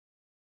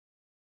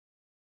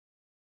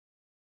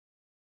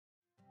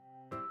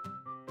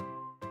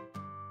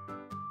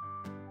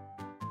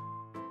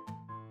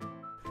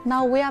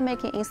Now we are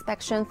making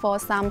inspection for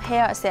some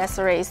hair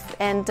accessories,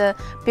 and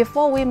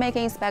before we make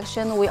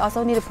inspection, we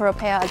also need to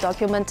prepare a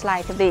document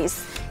like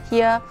this.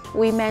 Here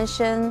we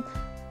mention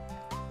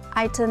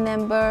item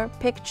number,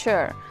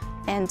 picture,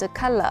 and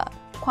color,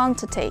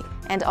 quantity,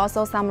 and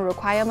also some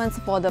requirements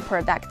for the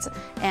product.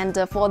 And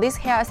for these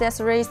hair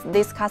accessories,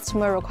 this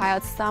customer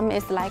requires some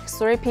is like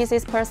 3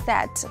 pieces per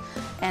set,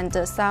 and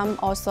some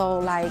also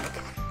like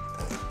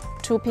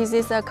 2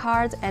 pieces a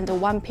card and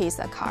 1 piece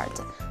a card.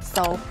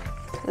 So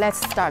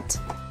let's start.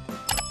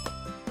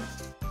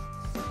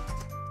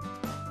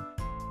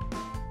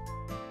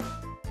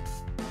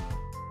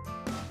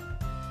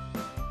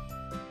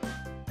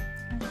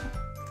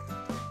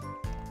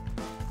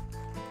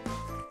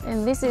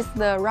 And this is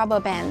the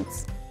rubber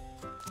bands.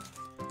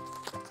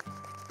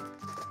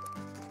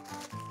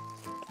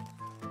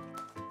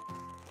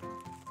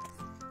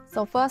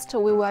 So first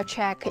we will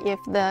check if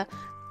the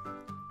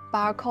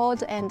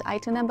barcode and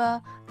item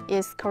number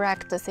is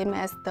correct, the same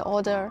as the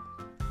order.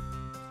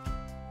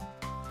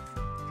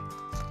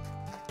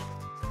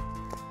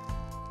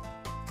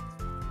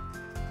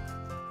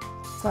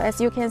 So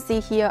as you can see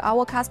here,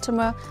 our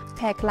customer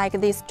pack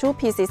like these 2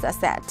 pieces a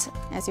set.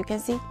 As you can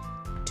see,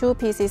 2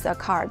 pieces a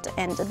card,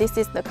 and this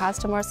is the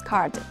customer's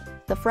card.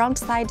 The front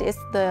side is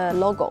the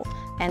logo,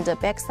 and the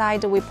back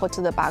side we put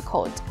the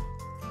barcode.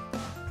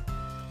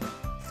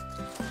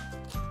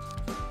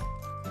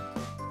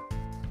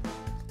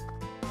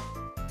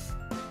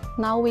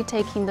 Now we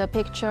taking the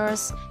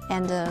pictures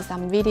and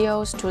some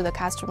videos to the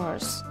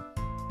customers.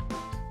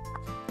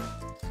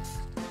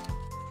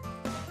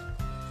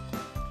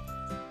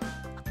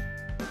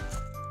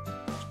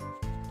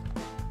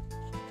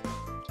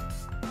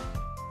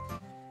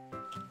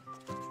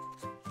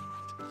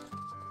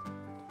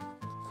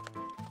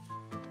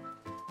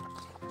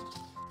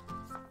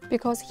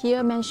 Because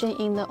here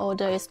mentioned in the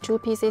order is 2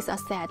 pieces a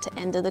set,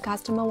 and the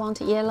customer wants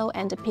yellow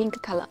and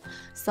pink color.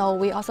 So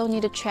we also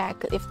need to check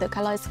if the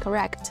color is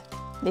correct.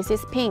 This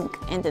is pink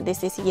and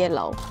this is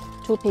yellow,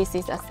 2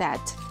 pieces a set.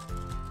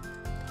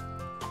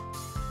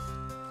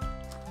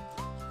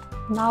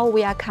 Now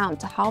we are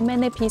count how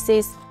many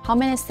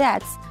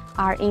sets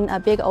are in a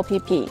big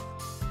OPP.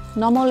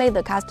 Normally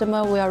the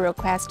customer will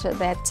request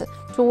that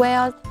to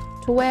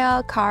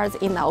wear cards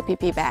in the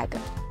OPP bag.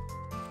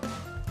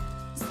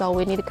 So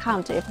we need to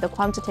count if the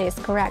quantity is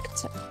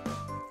correct.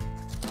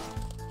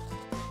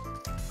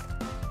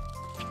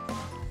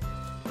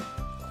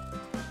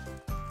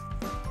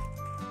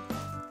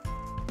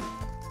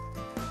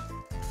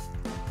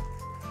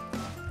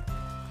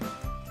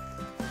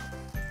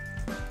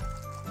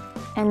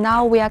 And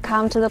now we are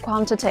count the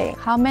quantity.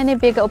 How many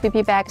big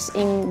OPP bags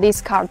in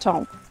this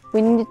carton?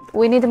 We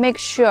need to make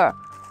sure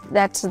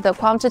that the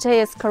quantity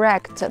is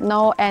correct,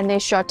 no any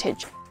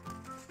shortage.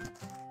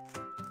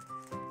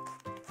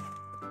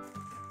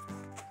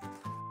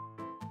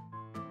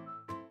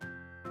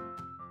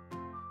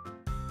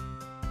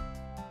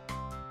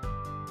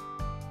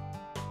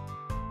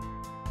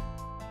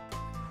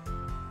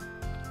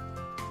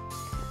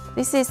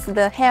 This is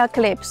the hair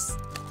clips,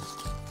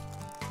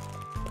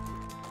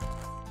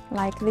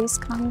 like this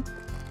kind.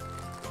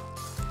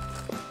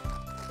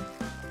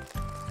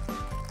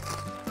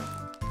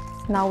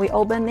 Now we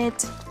open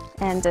it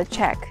and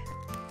check.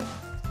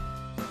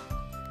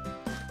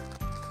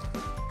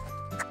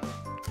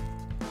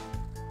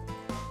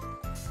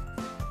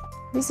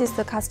 This is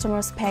the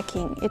customer's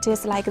packing. It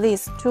is like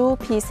this, 2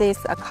 pieces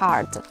a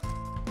card.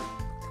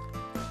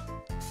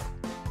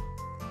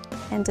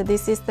 And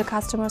this is the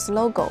customer's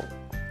logo.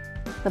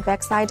 The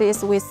back side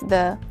is with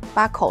the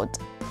barcode.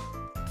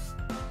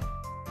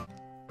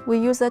 We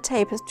use a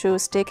tape to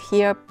stick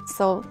here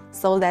so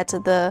that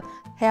the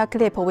hair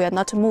clip will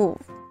not move.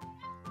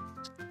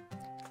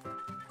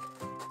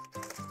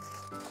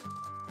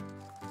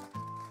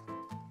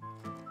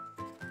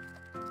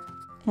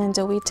 And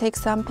we take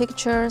some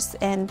pictures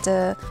and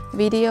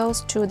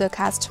videos to the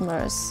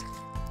customers.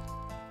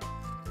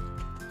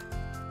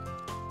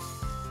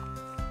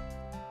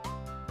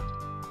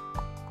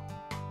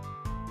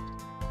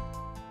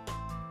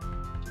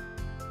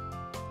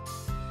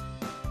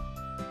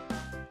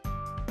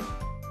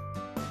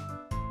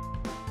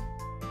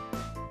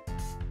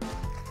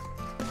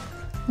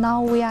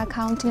 Now we are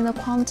counting the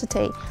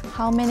quantity,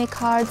 how many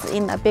cards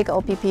in a big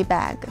OPP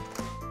bag.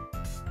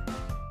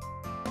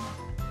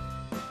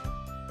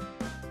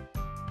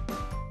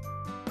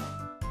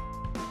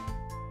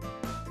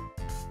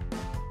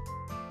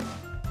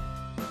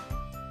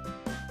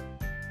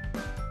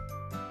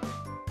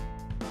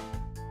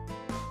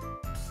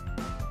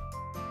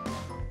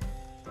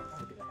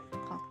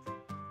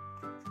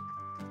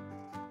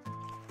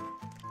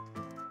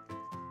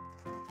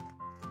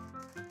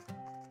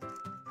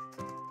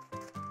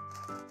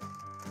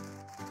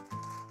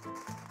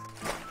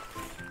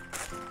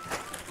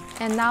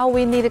 And now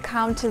we need to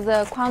count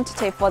the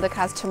quantity for the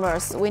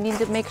customers. We need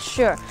to make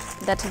sure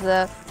that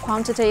the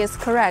quantity is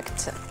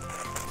correct.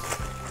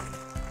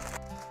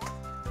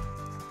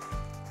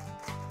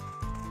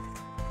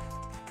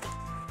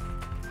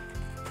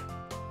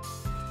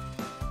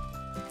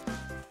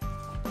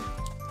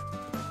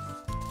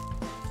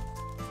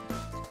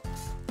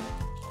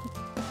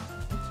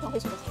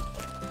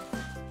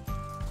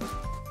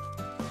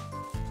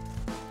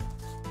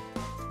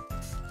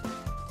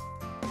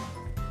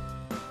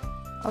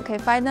 Okay,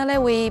 finally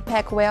we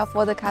pack well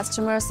for the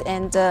customers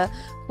and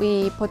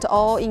we put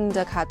all in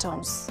the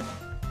cartons.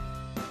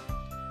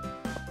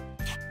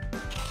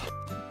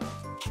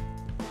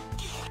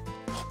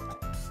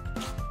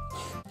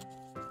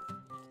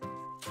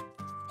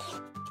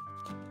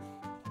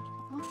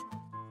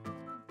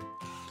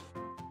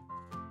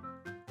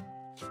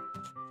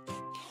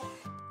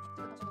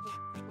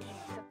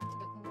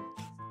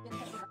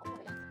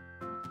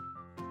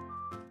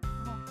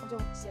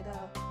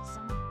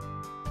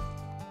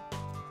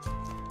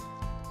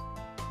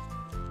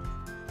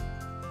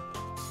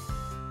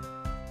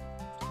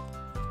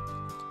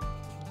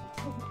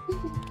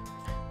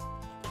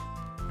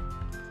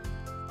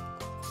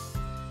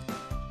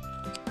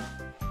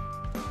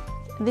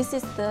 This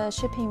is the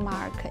shipping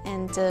mark,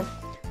 and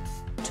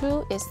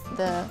 2 is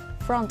the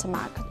front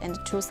mark, and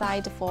 2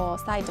 side for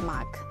side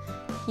mark.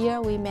 Here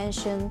we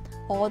mention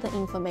all the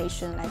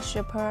information like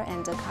shipper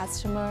and the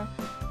customer,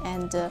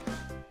 and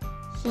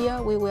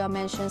here we will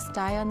mention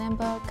style,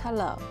 number,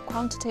 color,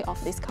 quantity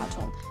of this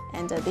carton,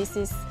 and this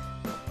is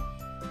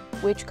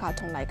which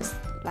carton,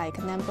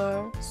 like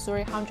number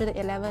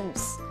 311,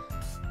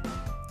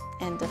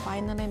 and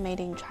finally made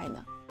in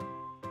China.